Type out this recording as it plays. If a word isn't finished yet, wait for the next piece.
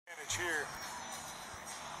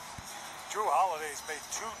Jrue Holiday's made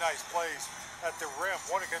two nice plays at the rim,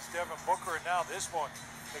 one against Devin Booker, and now this one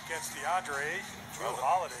against DeAndre Ayton. Jrue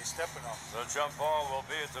Holiday stepping up. The jump ball will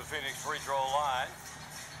be at the Phoenix free throw line.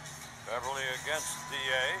 Beverly against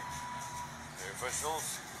DA. The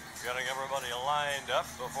officials getting everybody lined up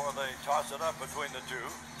before they toss it up between the two.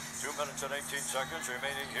 2 minutes and 18 seconds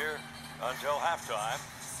remaining here until halftime.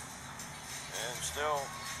 And still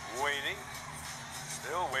waiting.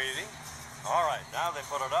 Still waiting. All right, now they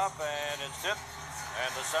put it up, and it's tipped. And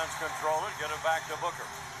the Suns control it, get it back to Booker.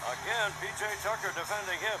 Again, P.J. Tucker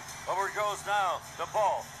defending him. Over it goes now to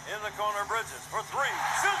Ball. In the corner, Bridges for three.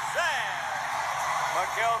 Shoots and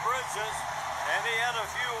Mikal Bridges. And he had a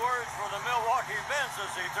few words for the Milwaukee bench as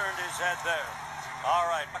he turned his head there. All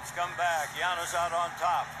right, Bucks come back. Giannis out on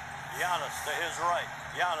top. Giannis to his right.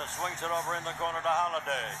 Giannis swings it over in the corner to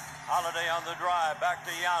Holiday. Holiday on the drive, back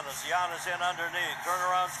to Giannis. Giannis in underneath.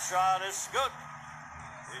 Turnaround shot is good.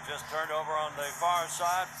 He just turned over on the far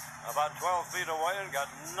side, about 12 feet away, and got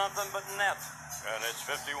nothing but net. And it's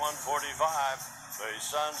 51-45. The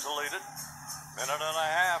Suns lead it. Minute and a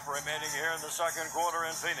half remaining here in the second quarter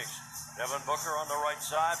in Phoenix. Devin Booker on the right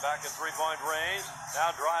side, back at three-point range.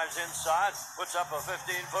 Now drives inside, puts up a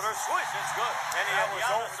 15-footer. Swish, it's good. And he had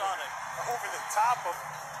Giannis on it. Over the top of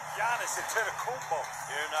Giannis Antetokounmpo.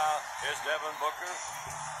 Here now is Devin Booker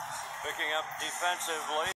picking up defensively.